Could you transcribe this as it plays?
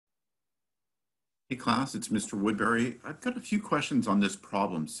Hey class, it's Mr. Woodbury. I've got a few questions on this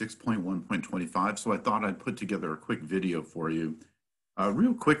problem, 6.1.25, so I thought I'd put together a quick video for you.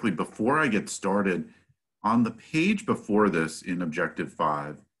 Real quickly, before I get started, on the page before this in Objective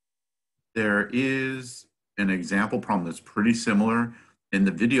 5, there is an example problem that's pretty similar, and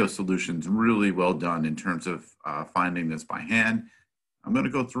the video solution's really well done in terms of finding this by hand. I'm going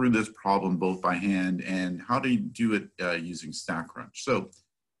to go through this problem both by hand and how to do it using StatCrunch. So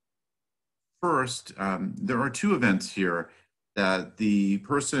first, there are two events here that the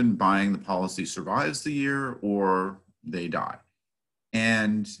person buying the policy survives the year or they die.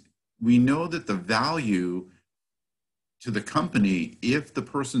 And we know that the value to the company, if the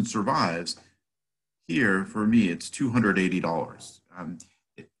person survives, here for me, it's $280.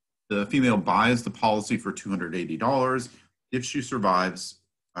 The female buys the policy for $280. If she survives,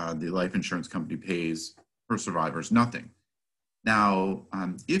 the life insurance company pays her survivors nothing. Now,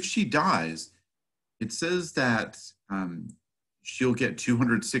 if she dies, it says that she'll get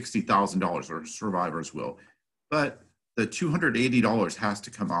 $260,000, or survivors will, but the $280 has to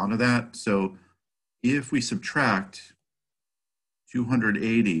come out of that. So if we subtract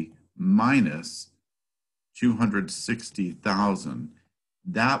 280 minus 260,000,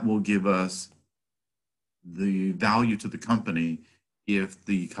 that will give us the value to the company if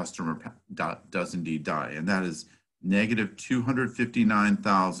the customer does indeed die, and that is negative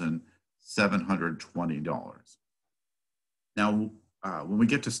 $259,720. Now, when we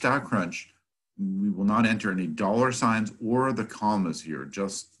get to StatCrunch, we will not enter any dollar signs or the commas here,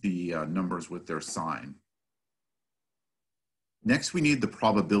 just the numbers with their sign. Next, we need the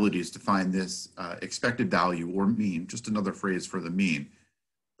probabilities to find this expected value or mean, just another phrase for the mean.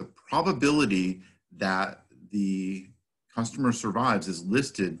 The probability that the customer survives is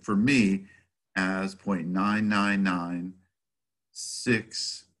listed for me as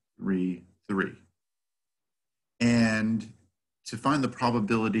 0.999633. And to find the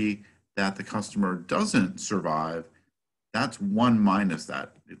probability that the customer doesn't survive, that's 1 minus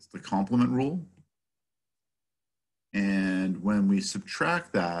that. It's the complement rule. And when we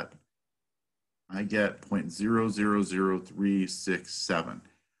subtract that, I get 0.000367.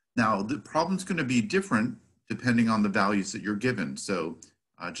 Now, the problem's going to be different depending on the values that you're given. So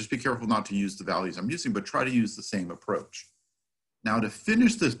just be careful not to use the values I'm using, but try to use the same approach. Now, to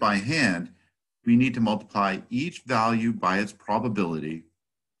finish this by hand, we need to multiply each value by its probability,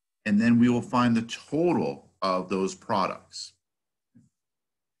 and then we will find the total of those products.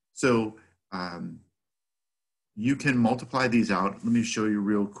 So you can multiply these out. Let me show you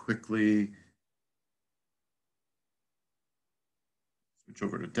real quickly. Switch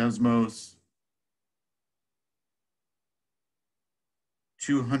over to Desmos.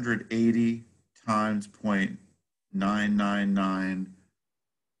 280 times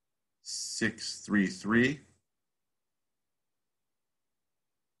 0.999633.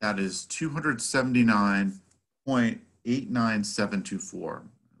 That is 279.89724.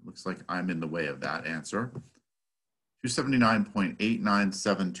 Looks like I'm in the way of that answer.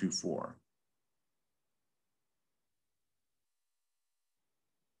 279.89724.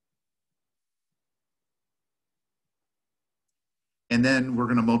 And then we're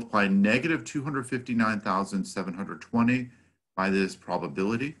going to multiply negative 259,720 by this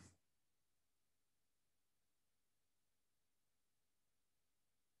probability.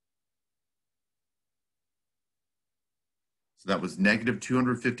 So that was negative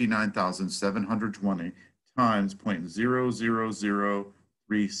 259,720 times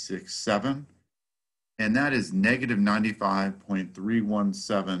 0.000367. And that is negative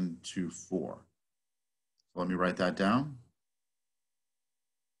 95.31724. So let me write that down.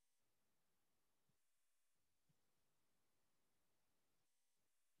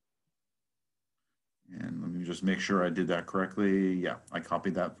 And let me just make sure I did that correctly. Yeah, I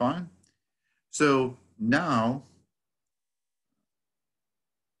copied that fine. So now,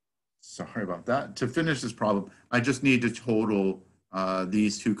 sorry about that. To finish this problem, I just need to total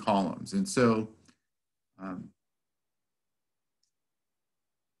these two columns. And so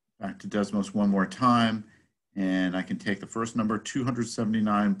back to Desmos one more time, and I can take the first number,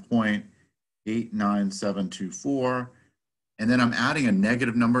 279.89724, and then I'm adding a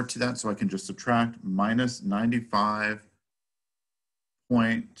negative number to that, so I can just subtract minus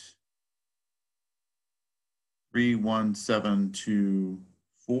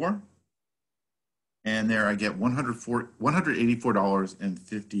 95.31724. And there I get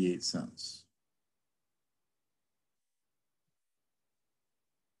 $184.58.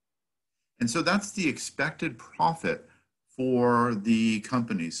 And so that's the expected profit for the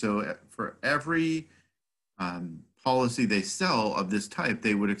company. So for every policy they sell of this type,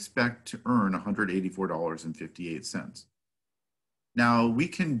 they would expect to earn $184.58. Now we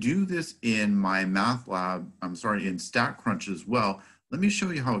can do this in my math lab, in StatCrunch as well. Let me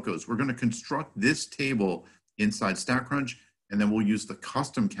show you how it goes. We're going to construct this table inside StatCrunch, and then we'll use the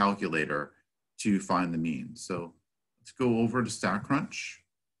custom calculator to find the mean. So let's go over to StatCrunch.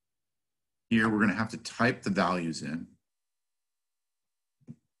 Here, we're going to have to type the values in.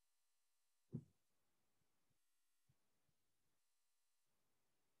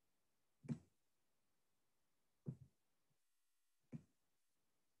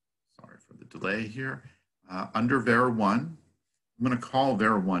 Sorry for the delay here. Under var1, I'm going to call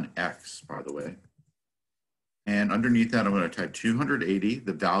var1 x, by the way. And underneath that, I'm going to type 280,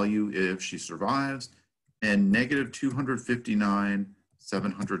 the value if she survives, and negative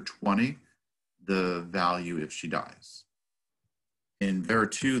 259,720, the value if she dies. In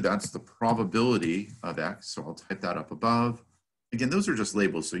var2, that's the probability of x, so I'll type that up above. Again, those are just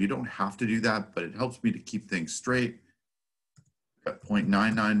labels, so you don't have to do that, but it helps me to keep things straight. Got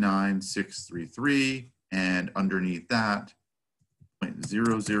 0.999633, and underneath that,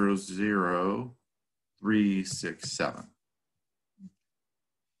 0.000367.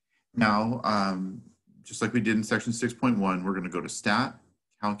 Now, just like we did in section 6.1, we're going to go to Stat,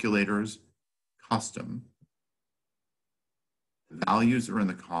 Calculators, Custom. The values are in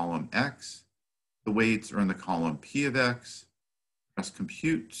the column X. The weights are in the column P of X. Press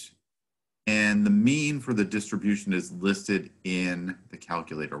Compute. And the mean for the distribution is listed in the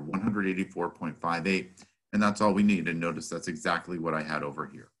calculator, 184.58. And that's all we need. And notice that's exactly what I had over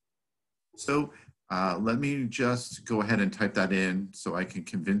here. So let me just go ahead and type that in so I can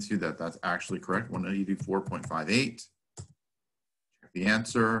convince you that that's actually correct, 184.58. Check the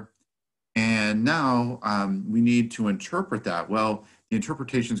answer. And now we need to interpret that. Well, the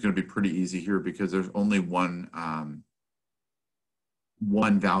interpretation is going to be pretty easy here because there's only one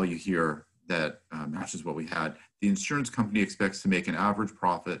value here that matches what we had. The insurance company expects to make an average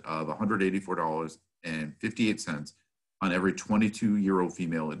profit of $184.58 on every 22-year-old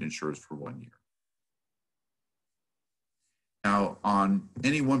female it insures for 1 year. Now, on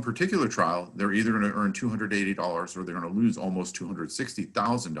any one particular trial, they're either going to earn $280 or they're going to lose almost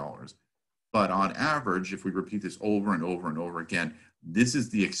 $260,000. But on average, if we repeat this over and over and over again, this is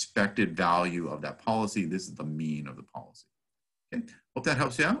the expected value of that policy. This is the mean of the policy. Okay, hope that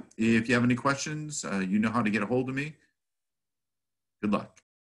helps you out. If you have any questions, you know how to get a hold of me. Good luck.